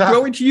 Well, I'm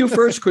going to you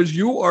first because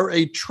you are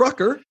a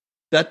trucker.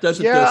 That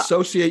doesn't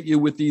associate you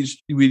with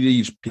these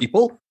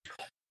people.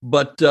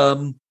 But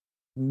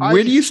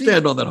where do you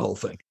stand on that whole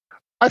thing?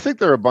 I think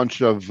they're a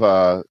bunch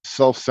of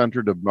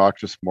self-centered,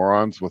 obnoxious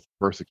morons with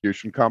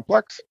persecution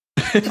complex.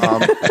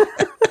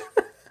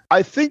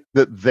 I think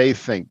that they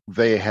think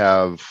they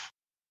have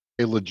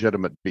a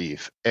legitimate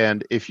beef.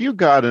 And if you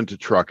got into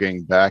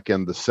trucking back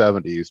in the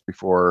 70s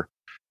before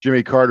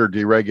Jimmy Carter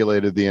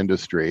deregulated the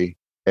industry,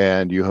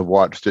 and you have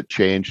watched it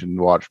change and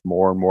watched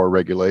more and more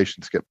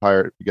regulations get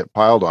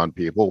piled on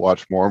people,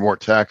 watch more and more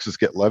taxes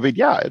get levied,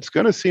 it's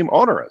going to seem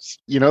onerous.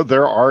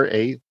 There are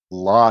a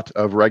lot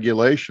of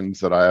regulations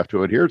that I have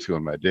to adhere to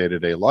in my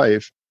day-to-day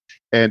life.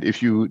 And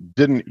if you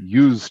didn't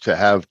used to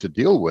have to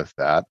deal with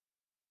that,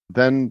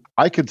 then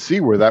I could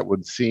see where that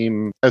would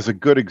seem as a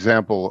good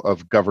example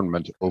of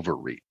government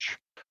overreach.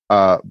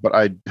 But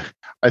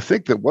I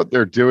think that what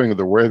they're doing,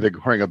 the way they're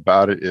going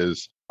about it,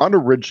 is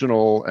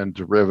unoriginal and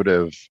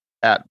derivative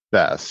at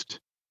best,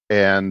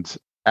 and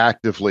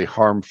actively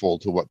harmful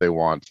to what they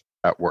want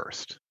at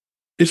worst.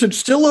 Is it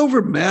still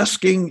over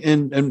masking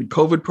and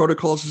COVID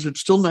protocols? Is it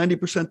still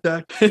 90%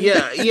 that?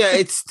 yeah,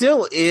 it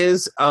still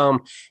is.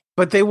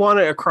 But they want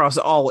it across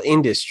all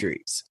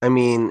industries. I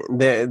mean,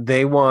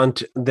 they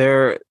want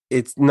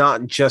it's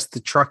not just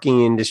the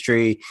trucking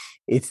industry,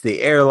 it's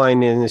the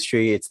airline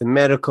industry, it's the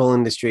medical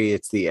industry,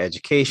 it's the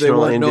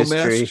educational industry.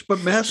 No masks,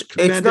 but mask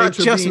it's not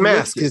just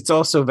masks, it's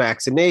also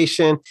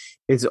vaccination.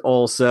 It's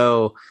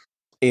also,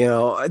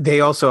 they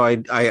also,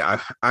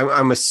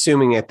 I'm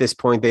assuming at this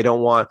point they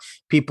don't want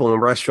people in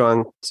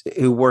restaurants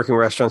who work in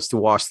restaurants to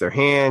wash their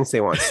hands.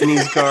 They want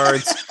sneeze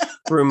guards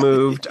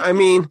removed. I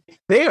mean,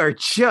 they are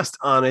just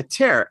on a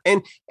tear.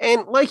 And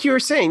like you were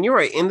saying, you're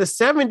right. In the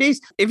 70s,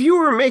 if you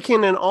were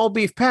making an all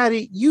beef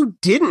patty, you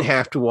didn't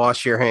have to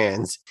wash your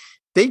hands.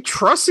 They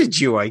trusted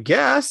you, I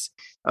guess.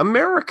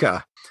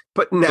 America.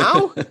 But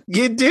now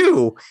you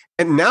do.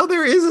 And now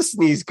there is a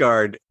sneeze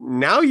guard.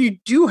 Now you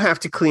do have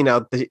to clean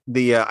out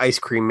the ice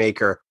cream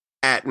maker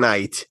at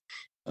night.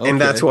 Okay.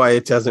 And that's why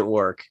it doesn't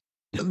work.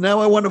 Now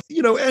I want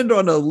to, end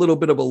on a little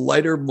bit of a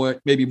lighter,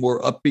 maybe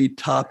more upbeat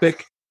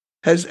topic.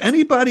 Has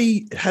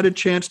anybody had a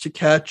chance to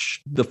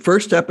catch the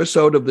first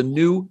episode of the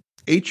new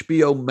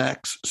HBO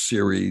Max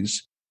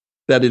series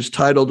that is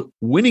titled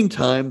Winning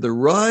Time: The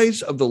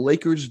Rise of the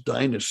Lakers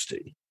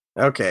Dynasty?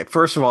 Okay,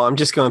 first of all, I'm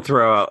just going to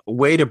throw out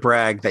way to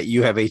brag that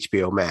you have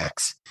HBO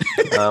Max.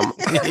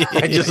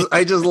 I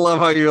just love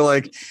how you're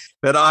like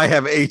that. I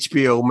have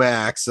HBO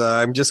Max.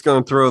 I'm just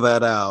going to throw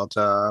that out.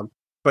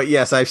 But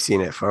yes, I've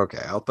seen it.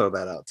 Okay, I'll throw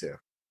that out too.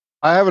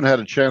 I haven't had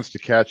a chance to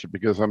catch it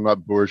because I'm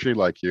not bougie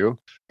like you.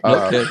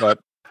 Okay. But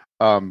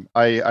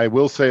I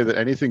will say that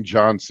anything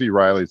John C.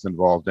 Reilly's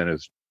involved in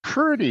is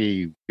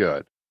pretty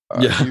good.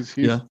 He's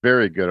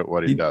very good at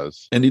what he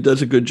does. And he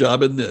does a good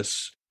job in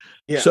this.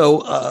 Yeah.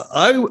 So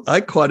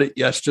I caught it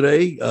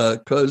yesterday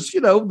because,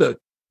 the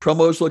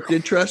promos looked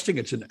interesting.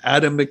 It's an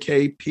Adam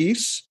McKay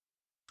piece.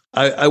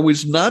 I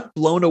was not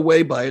blown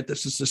away by it.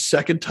 This is the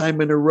second time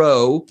in a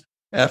row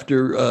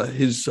after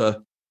his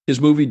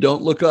movie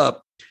Don't Look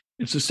Up.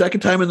 It's the second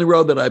time in a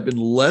row that I've been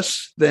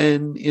less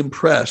than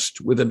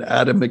impressed with an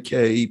Adam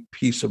McKay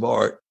piece of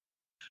art.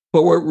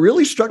 But what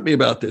really struck me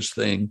about this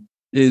thing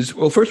is,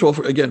 well, first of all,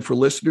 for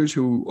listeners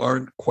who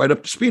aren't quite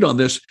up to speed on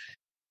this,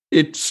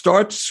 it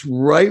starts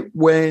right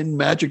when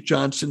Magic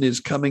Johnson is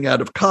coming out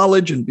of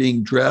college and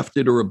being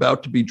drafted or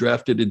about to be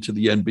drafted into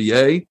the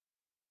NBA.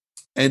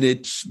 And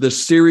the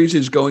series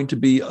is going to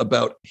be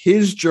about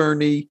his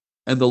journey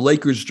and the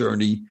Lakers'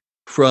 journey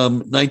from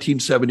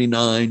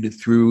 1979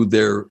 through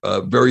their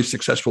very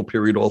successful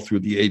period all through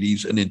the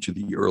 80s and into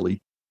the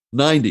early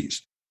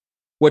 90s.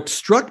 What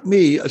struck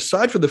me,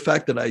 aside from the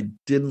fact that I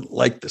didn't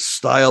like the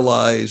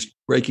stylized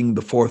breaking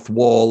the fourth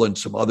wall and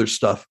some other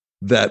stuff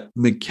that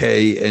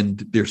McKay and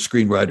their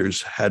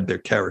screenwriters had their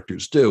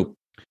characters do,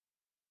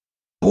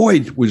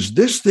 boy, was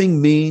this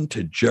thing mean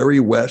to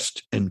Jerry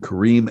West and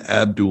Kareem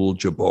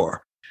Abdul-Jabbar.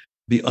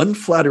 The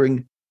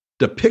unflattering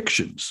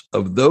depictions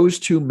of those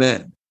two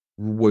men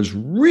was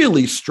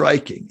really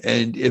striking.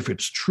 And if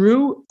it's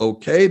true,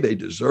 okay, they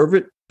deserve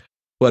it.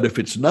 But if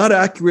it's not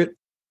accurate,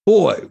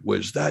 boy,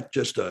 was that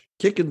just a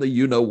kick in the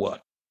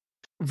you-know-what.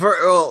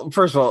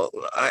 First of all,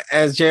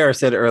 as JR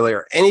said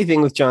earlier,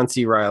 anything with John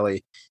C.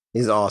 Reilly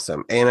is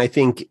awesome. And I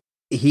think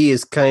he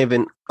is kind of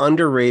an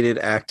underrated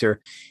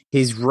actor.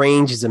 His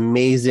range is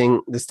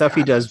amazing. The stuff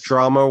he does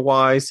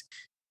drama-wise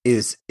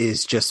is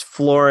just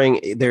flooring.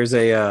 There's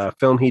a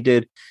film he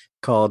did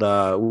called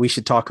We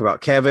Should Talk About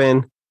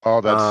Kevin. Oh,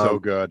 that's so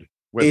good.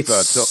 With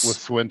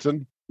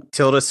Swinton.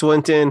 Tilda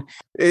Swinton.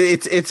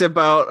 It's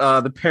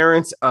about the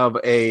parents of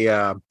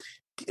a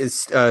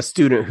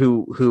student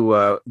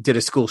who did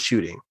a school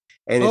shooting.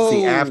 And it's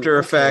the after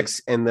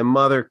effects, and the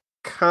mother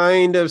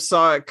kind of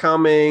saw it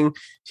coming.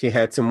 She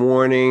had some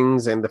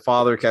warnings, and the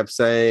father kept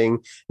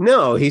saying,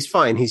 no, he's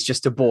fine. He's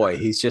just a boy.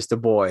 He's just a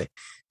boy.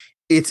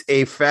 It's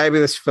a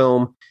fabulous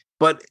film,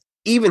 but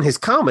even his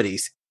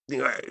comedies.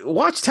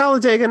 Watch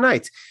Talladega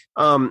Nights.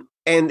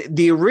 And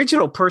the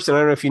original person, I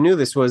don't know if you knew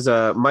this, was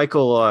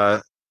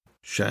Michael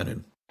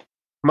Shannon.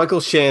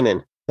 Michael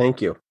Shannon.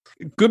 Thank you.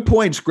 Good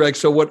points, Greg.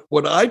 So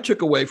what I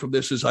took away from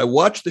this is I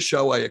watched the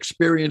show, I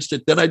experienced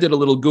it, then I did a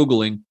little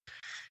Googling,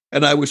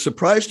 and I was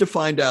surprised to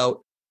find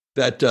out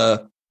that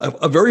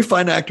a very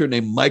fine actor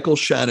named Michael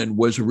Shannon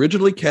was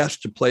originally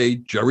cast to play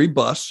Jerry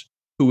Buss,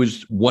 who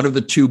was one of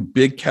the two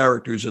big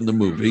characters in the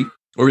movie,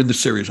 or in the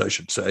series, I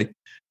should say.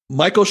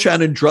 Michael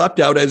Shannon dropped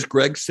out, as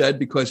Greg said,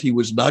 because he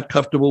was not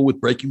comfortable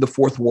with breaking the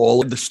fourth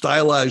wall in the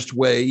stylized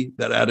way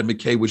that Adam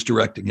McKay was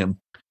directing him.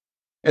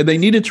 And they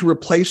needed to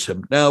replace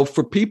him. Now,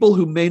 for people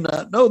who may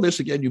not know this,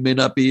 again, you may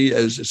not be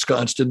as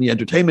ensconced in the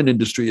entertainment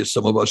industry as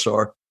some of us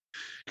are.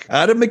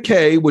 Adam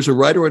McKay was a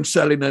writer on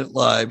Saturday Night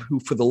Live who,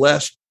 for the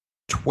last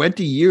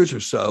 20 years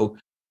or so,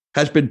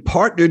 has been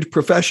partnered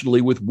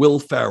professionally with Will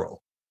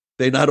Ferrell.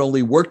 They not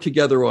only worked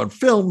together on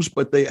films,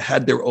 but they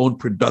had their own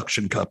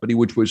production company,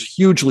 which was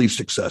hugely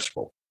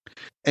successful.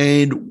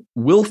 And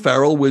Will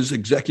Ferrell was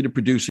executive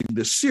producing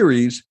this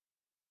series.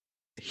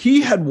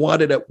 He had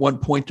wanted at one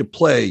point to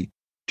play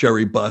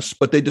Jerry Buss,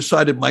 but they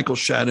decided Michael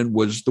Shannon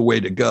was the way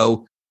to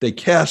go. They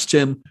cast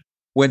him.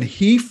 When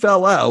he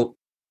fell out,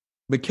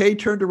 McKay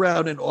turned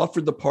around and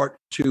offered the part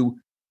to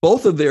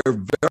both of their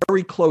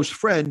very close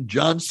friend,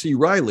 John C.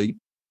 Reilly,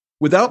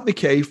 without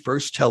McKay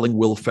first telling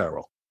Will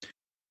Ferrell.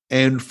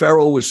 And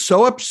Ferrell was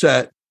so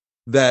upset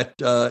that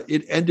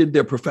it ended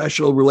their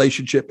professional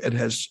relationship and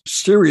has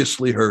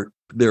seriously hurt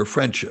their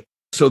friendship.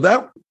 So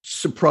that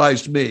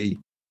surprised me.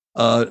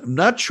 I'm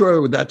not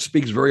sure that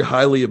speaks very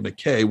highly of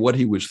McKay, what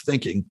he was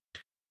thinking,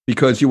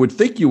 because you would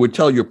think you would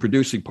tell your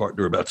producing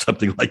partner about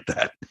something like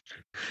that.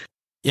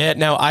 Yeah,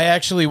 now I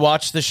actually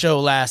watched the show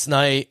last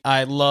night.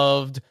 I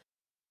loved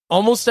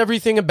almost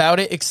everything about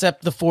it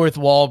except the fourth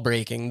wall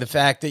breaking. The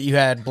fact that you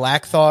had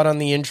Black Thought on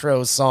the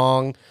intro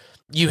song,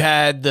 you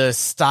had the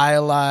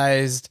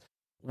stylized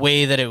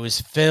way that it was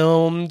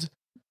filmed.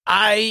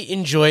 I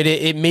enjoyed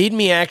it. It made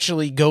me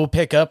actually go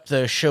pick up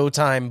the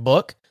Showtime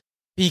book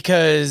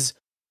because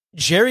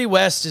Jerry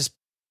West is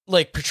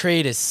like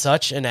portrayed as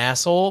such an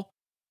asshole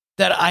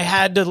that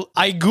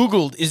I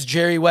Googled, is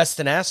Jerry West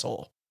an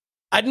asshole?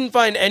 I didn't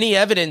find any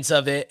evidence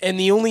of it. And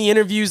the only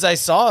interviews I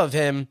saw of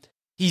him,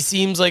 he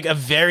seems like a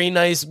very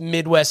nice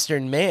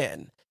Midwestern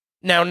man.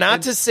 Now,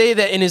 not to say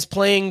that in his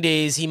playing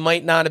days, he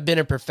might not have been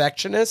a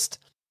perfectionist,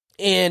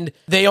 and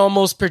they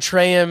almost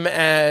portray him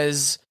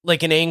as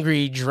like an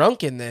angry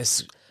drunk in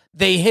this.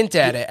 They hint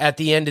at it at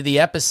the end of the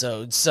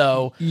episode.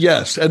 So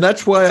yes, and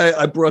that's why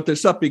I brought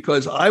this up,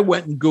 because I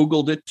went and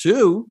Googled it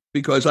too,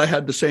 because I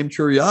had the same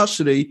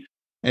curiosity,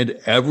 and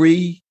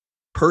every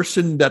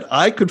person that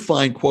I could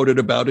find quoted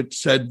about it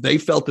said they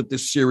felt that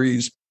this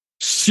series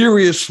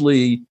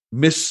seriously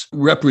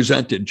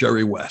misrepresented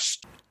Jerry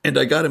West. And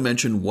I got to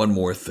mention one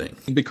more thing,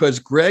 because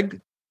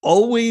Greg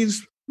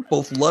always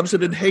both loves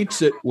it and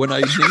hates it when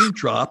I name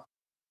drop.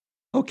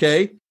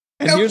 Okay.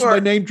 And here's my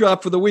name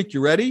drop for the week.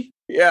 You ready?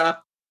 Yeah.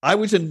 I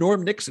was in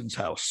Norm Nixon's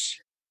house.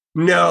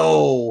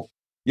 No.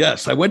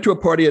 Yes, I went to a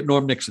party at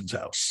Norm Nixon's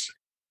house.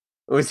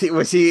 Was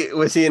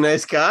he a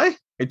nice guy?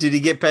 Or did he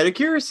get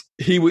pedicures?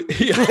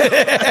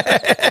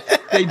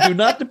 They do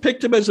not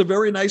depict him as a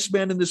very nice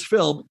man in this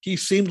film. He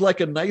seemed like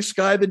a nice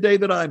guy the day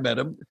that I met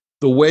him.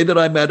 The way that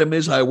I met him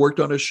is I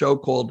worked on a show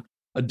called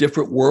A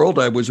Different World.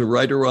 I was a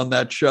writer on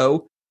that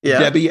show. Yeah.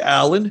 Debbie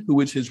Allen, who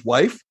is his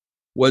wife,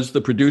 was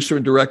the producer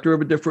and director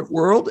of A Different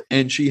World,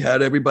 and she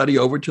had everybody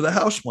over to the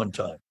house one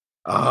time.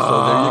 Oh,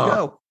 so there you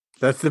go.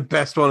 That's the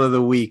best one of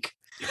the week,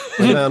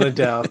 without a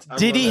doubt.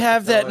 Did he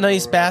have that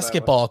nice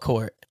basketball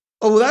court?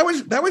 Oh,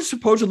 that was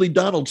supposedly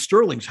Donald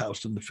Sterling's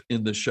house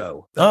in the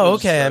show.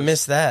 Okay, I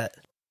missed that.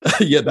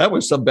 Yeah, that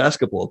was some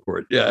basketball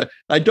court. Yeah,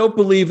 I don't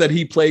believe that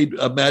he played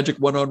a Magic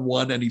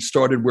one-on-one and he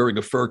started wearing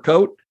a fur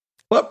coat,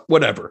 but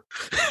whatever.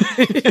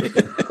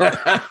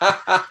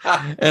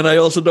 And I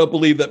also don't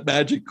believe that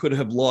Magic could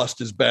have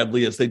lost as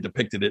badly as they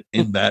depicted it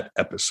in that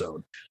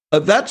episode.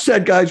 That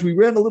said, guys, we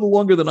ran a little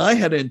longer than I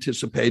had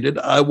anticipated.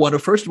 I want to,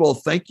 first of all,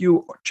 thank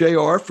you,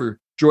 JR, for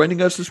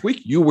joining us this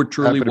week. You were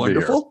truly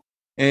wonderful.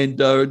 And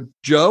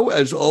Joe,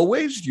 as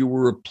always, you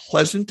were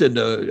pleasant and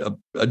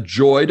a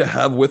joy to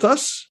have with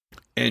us.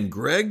 And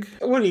Greg,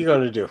 what are you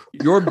going to do?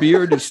 Your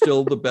beard is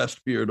still the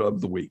best beard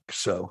of the week.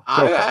 So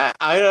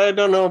I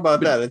don't know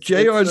about that.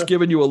 JR's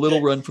giving you a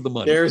little run for the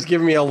money. JR's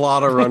giving me a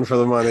lot of run for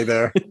the money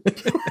there.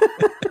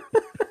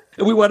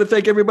 And we want to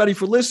thank everybody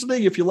for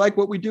listening. If you like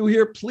what we do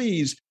here,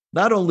 please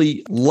not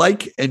only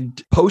like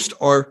and post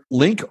our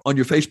link on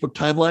your Facebook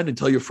timeline and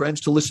tell your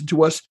friends to listen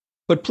to us,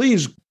 but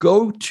please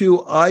go to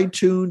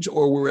iTunes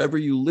or wherever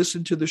you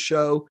listen to the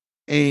show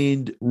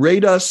and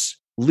rate us,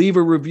 leave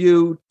a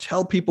review,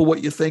 tell people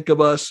what you think of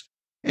us,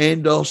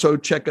 and also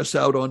check us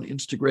out on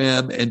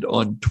Instagram and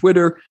on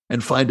Twitter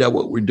and find out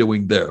what we're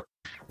doing there.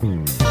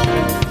 And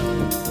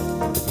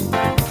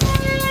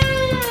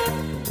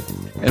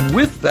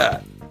with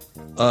that,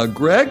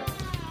 Greg,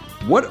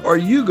 what are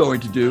you going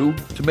to do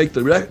to make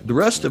the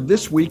rest of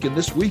this week and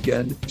this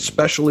weekend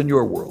special in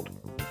your world?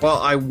 Well,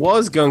 I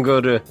was gonna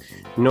go to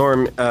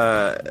Norm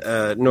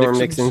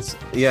Nixon's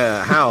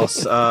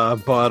house,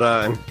 but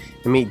and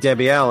meet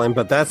Debbie Allen,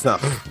 but that's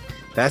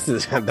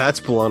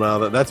blown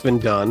out. That's been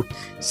done.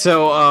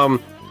 So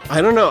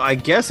I don't know. I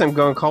guess I'm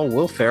going to call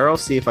Will Ferrell,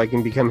 see if I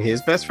can become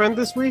his best friend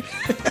this week.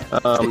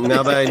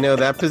 Now that I know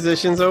that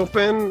position's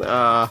open,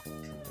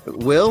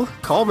 Will,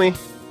 call me.